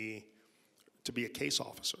interviewing me to be a case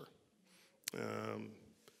officer.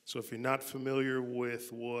 So if you're not familiar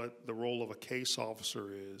with what the role of a case officer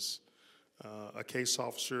is, a case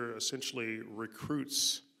officer essentially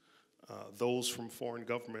recruits those from foreign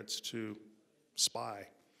governments to spy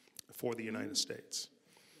for the United States.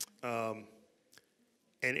 And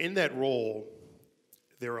in that role,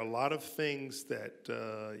 there are a lot of things that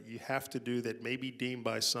you have to do that may be deemed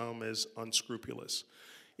by some as unscrupulous.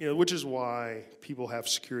 You know, which is why people have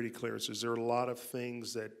security clearances. There are a lot of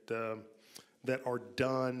things that that are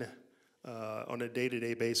done on a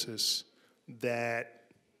day-to-day basis that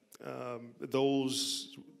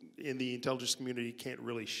those in the intelligence community can't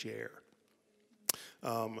really share.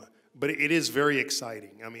 But it is very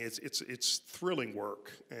exciting. I mean, it's thrilling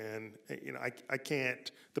work, and you know, I can't.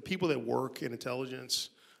 The people that work in intelligence,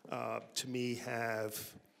 to me, have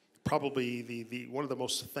probably the one of the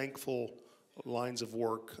most thankful lines of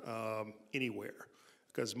work anywhere,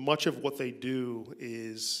 because much of what they do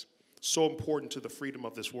is so important to the freedom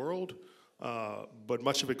of this world, but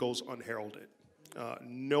much of it goes unheralded.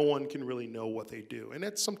 No one can really know what they do, and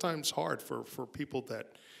that's sometimes hard for people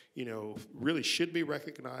that, you know, really should be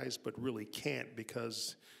recognized but really can't,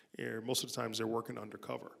 because most of the times they're working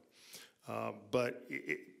undercover. But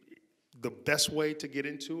the best way to get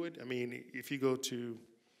into it, I mean, if you go to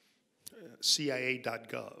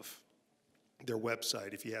CIA.gov, their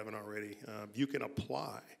website, if you haven't already, you can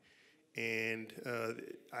apply. And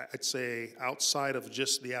I'd say outside of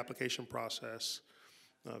just the application process,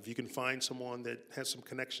 if you can find someone that has some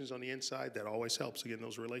connections on the inside, that always helps, again,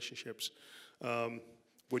 those relationships.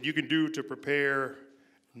 What you can do to prepare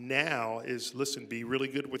now is, listen, be really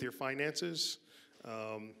good with your finances,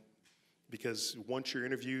 because once you're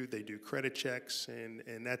interviewed, they do credit checks,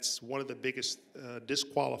 and that's one of the biggest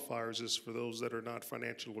disqualifiers is for those that are not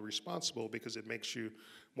financially responsible, because it makes you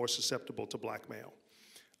more susceptible to blackmail.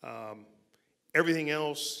 Everything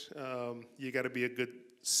else, you got to be a good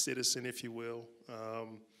citizen, if you will.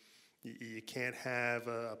 You can't have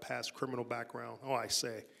a past criminal background.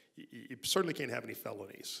 You certainly can't have any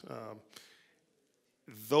felonies.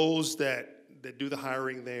 Those that do the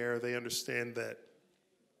hiring there, they understand that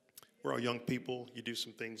we're all young people. You do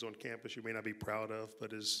some things on campus you may not be proud of,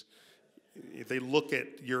 but if they look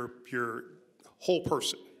at your whole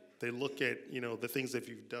person, they look at, you know, the things that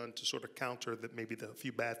you've done to sort of counter that maybe the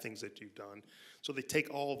few bad things that you've done. So they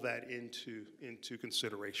take all of that into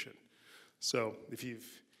consideration. So if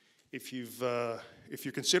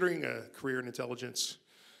you're considering a career in intelligence,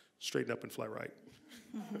 straighten up and fly right.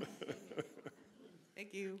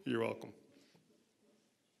 Thank you. You're welcome.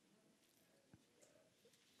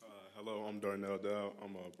 Hello, I'm Darnell Dow.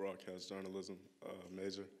 I'm a broadcast journalism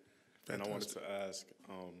major. Fantastic. And I wanted to ask,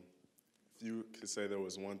 if you could say there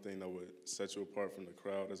was one thing that would set you apart from the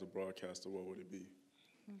crowd as a broadcaster, what would it be?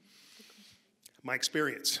 My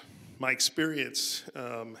experience.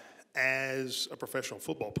 As a professional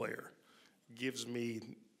football player gives me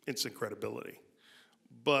instant credibility.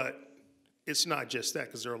 But it's not just that,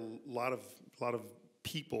 because there are a lot of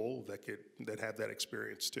people that have that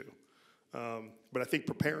experience too. But I think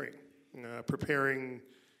preparing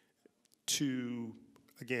to,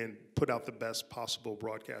 again, put out the best possible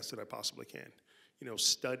broadcast that I possibly can. You know,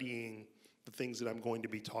 studying the things that I'm going to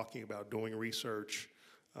be talking about, doing research.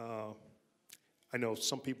 I know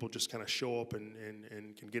some people just kind of show up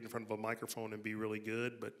and can get in front of a microphone and be really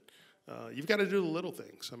good, but you've got to do the little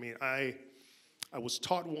things. I mean, I was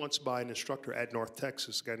taught once by an instructor at North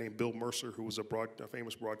Texas, a guy named Bill Mercer, who was a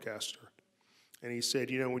famous broadcaster. And he said,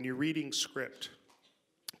 you know, when you're reading script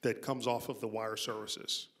that comes off of the wire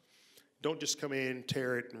services, don't just come in,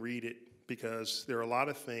 tear it, and read it, because there are a lot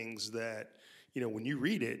of things that, you know, when you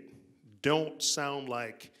read it, don't sound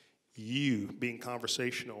like you being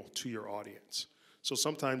conversational to your audience. So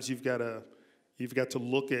sometimes you've got to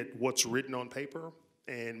look at what's written on paper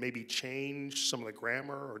and maybe change some of the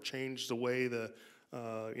grammar or change the way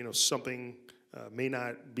something may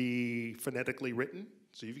not be phonetically written.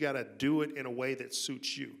 So you've got to do it in a way that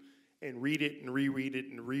suits you, and read it and reread it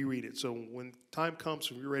and reread it. So when time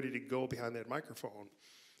comes when you're ready to go behind that microphone,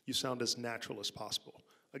 you sound as natural as possible.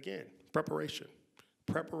 Again, preparation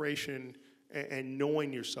and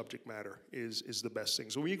knowing your subject matter is the best thing.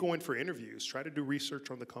 So when you go in for interviews, try to do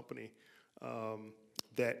research on the company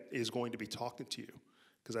that is going to be talking to you,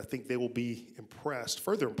 because I think they will be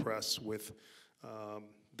further impressed with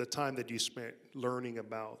the time that you spent learning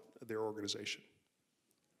about their organization.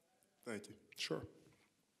 Thank you. Sure.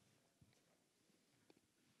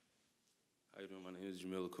 How you doing? My name is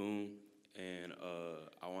Jamil Akoon, and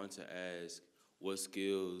I wanted to ask, what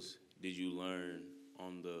skills did you learn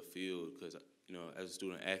on the field? Because, you know, as a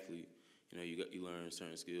student athlete, you know, you learn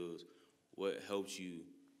certain skills. What helped you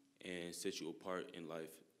and set you apart in life,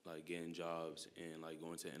 like getting jobs and like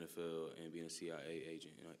going to NFL and being a CIA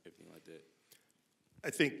agent, you know, everything like that? I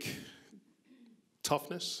think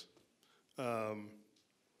toughness,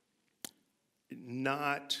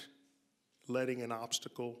 not letting an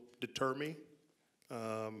obstacle deter me.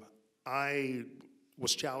 I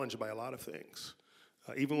was challenged by a lot of things.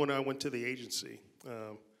 Even when I went to the agency,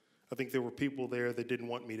 I think there were people there that didn't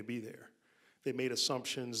want me to be there. They made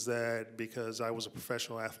assumptions that because I was a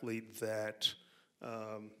professional athlete that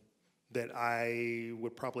I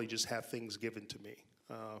would probably just have things given to me.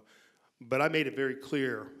 But I made it very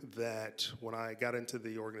clear that when I got into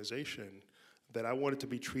the organization that I wanted to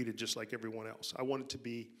be treated just like everyone else. I wanted to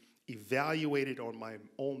be evaluated on my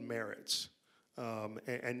own merits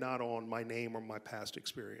and not on my name or my past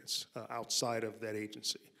experience outside of that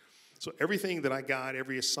agency. So everything that I got,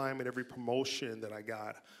 every assignment, every promotion that I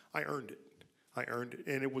got, I earned it.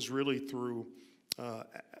 And it was really through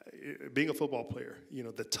being a football player, you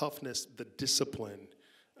know, the toughness, the discipline,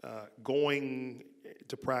 going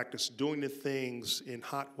to practice, doing the things in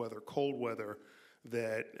hot weather, cold weather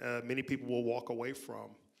that many people will walk away from.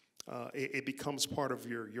 It becomes part of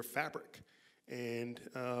your fabric. And,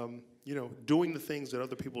 you know, doing the things that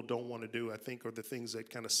other people don't want to do, I think, are the things that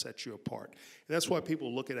kind of set you apart. And that's why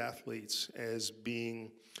people look at athletes as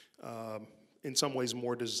being, in some ways,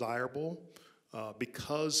 more desirable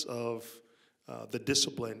because of the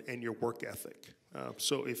discipline and your work ethic.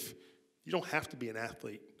 So if you don't have to be an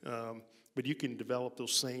athlete, but you can develop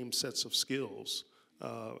those same sets of skills,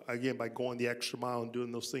 again, by going the extra mile and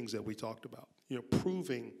doing those things that we talked about, you know,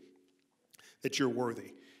 proving that you're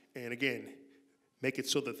worthy. And again, make it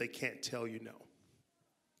so that they can't tell you no.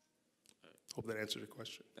 Hope that answered your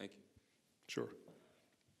question. Thank you. Sure.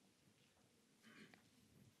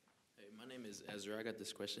 Hey, my name is Ezra. I got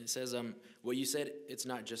this question. It says, well, you said it's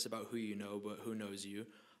not just about who you know, but who knows you.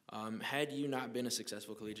 Had you not been a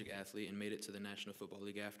successful collegiate athlete and made it to the National Football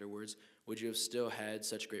League afterwards, would you have still had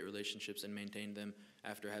such great relationships and maintained them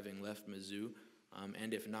after having left Mizzou?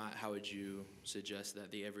 And if not, how would you suggest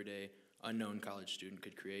that the everyday unknown college student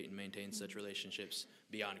could create and maintain such relationships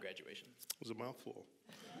beyond graduation? It was a mouthful.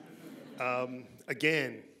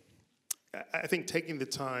 Again, I think taking the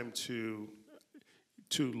time to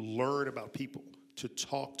learn about people, to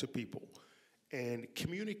talk to people, and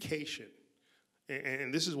communication,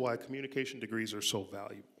 and this is why communication degrees are so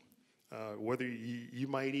valuable. Whether you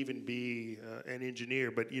might even be an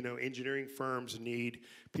engineer, but you know, engineering firms need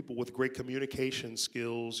people with great communication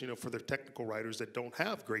skills, you know, for their technical writers that don't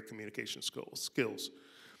have great communication skills.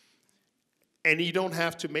 And you don't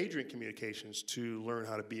have to major in communications to learn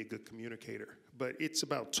how to be a good communicator. But it's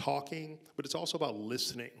about talking, but it's also about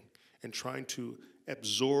listening and trying to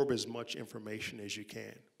absorb as much information as you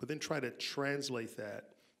can. But then try to translate that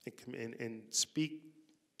and speak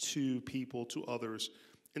to people, to others,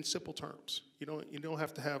 in simple terms. You don't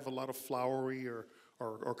have to have a lot of flowery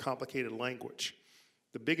or complicated language.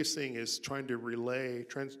 The biggest thing is trying to relay,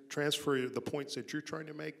 transfer the points that you're trying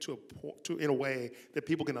to make in a way that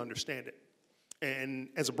people can understand it. And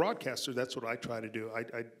as a broadcaster, that's what I try to do.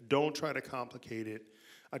 I don't try to complicate it.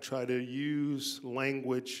 I try to use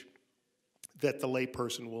language that the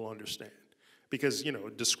layperson will understand. Because, you know,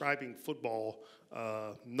 describing football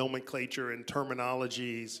nomenclature and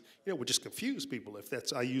terminologies, would just confuse people if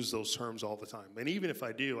I use those terms all the time. And even if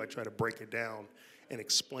I do, I try to break it down and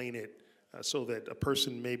explain it so that a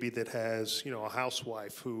person maybe that has, a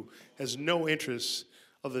housewife who has no interest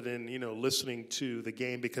other than, listening to the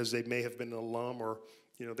game because they may have been an alum or,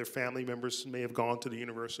 their family members may have gone to the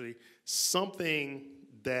university, something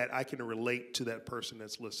that I can relate to that person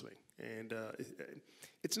that's listening. And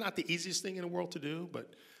it's not the easiest thing in the world to do,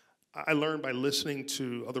 but I learned by listening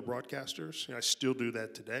to other broadcasters. I still do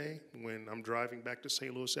that today. When I'm driving back to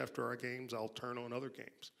St. Louis after our games, I'll turn on other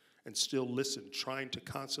games and still listen, trying to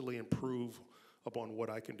constantly improve upon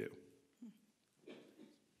what I can do.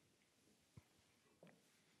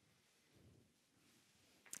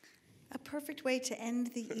 A perfect way to end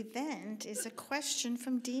the event is a question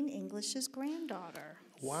from Dean English's granddaughter.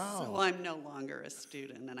 Wow. So I'm no longer a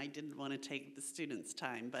student, and I didn't want to take the students'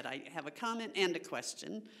 time, but I have a comment and a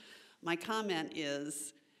question. My comment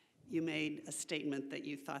is, you made a statement that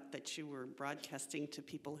you thought that you were broadcasting to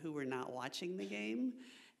people who were not watching the game.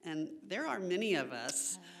 And there are many of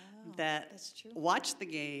us that watch the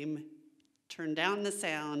game, turn down the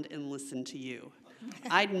sound, and listen to you.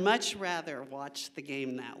 I'd much rather watch the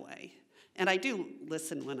game that way. And I do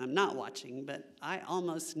listen when I'm not watching, but I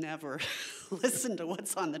almost never listen to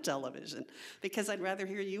what's on the television because I'd rather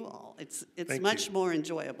hear you all. It's much more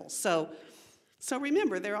enjoyable. So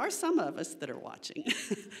remember, there are some of us that are watching.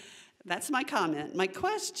 That's my comment. My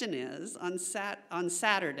question is, on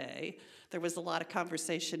Saturday, there was a lot of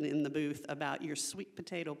conversation in the booth about your sweet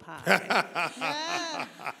potato pie.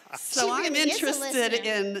 So I'm interested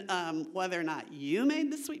in whether or not you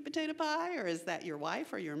made the sweet potato pie, or is that your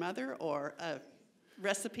wife or your mother, or a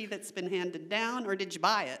recipe that's been handed down, or did you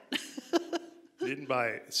buy it? Didn't buy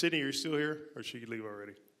it. Sydney, are you still here? Or she could leave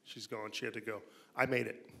already? She's gone. She had to go. I made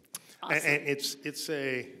it. Awesome. And it's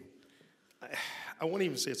I won't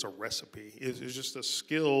even say it's a recipe. It's just a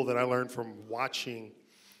skill that I learned from watching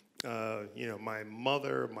my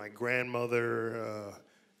mother, my grandmother,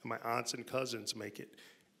 my aunts and cousins make it.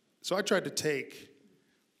 So I tried to take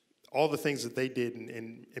all the things that they did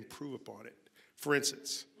and improve upon it. For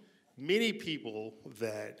instance, many people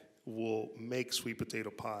that will make sweet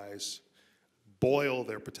potato pies boil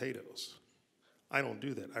their potatoes. I don't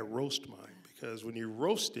do that. I roast mine because when you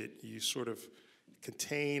roast it, you sort of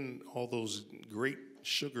contain all those great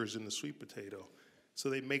sugars in the sweet potato,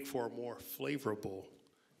 so they make for a more flavorful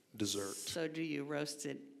dessert. So do you roast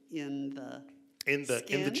it in the in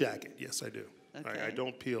the jacket? Yes, I do. Okay. I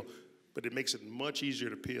don't peel, but it makes it much easier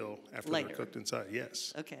to peel after they're cooked inside.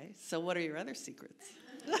 Yes. Okay. So what are your other secrets?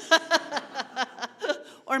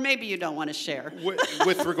 Or maybe you don't want to share.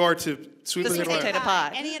 With regard to sweet potato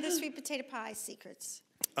pie. Any other sweet potato pie secrets?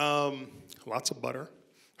 Lots of butter.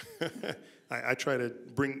 I try to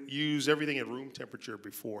use everything at room temperature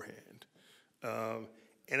beforehand.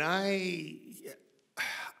 And I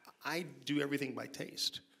do everything by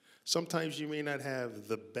taste. Sometimes you may not have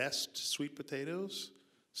the best sweet potatoes,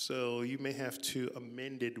 so you may have to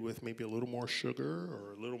amend it with maybe a little more sugar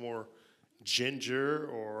or a little more ginger,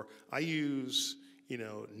 or I use,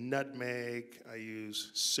 nutmeg, I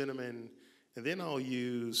use cinnamon, and then I'll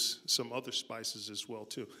use some other spices as well,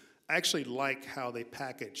 too. I actually like how they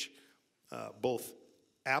package both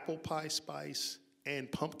apple pie spice and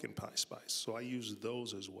pumpkin pie spice, so I use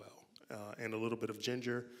those as well, and a little bit of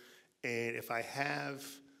ginger. And if I have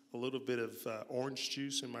a little bit of orange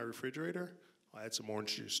juice in my refrigerator, I'll add some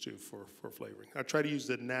orange juice too for flavoring. I try to use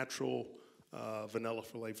the natural vanilla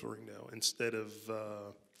flavoring though, instead of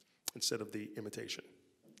the imitation.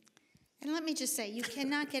 And let me just say, you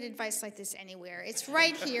cannot get advice like this anywhere. It's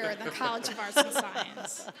right here in the College of Arts and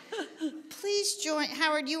Science. Please join.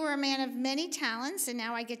 Howard, you were a man of many talents, and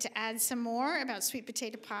now I get to add some more about sweet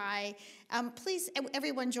potato pie. Please,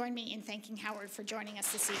 everyone join me in thanking Howard for joining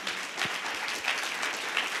us this evening.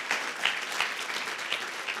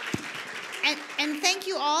 And thank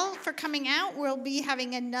you all for coming out. We'll be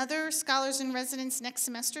having another Scholars in Residence next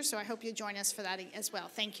semester, so I hope you'll join us for that as well.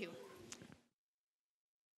 Thank you.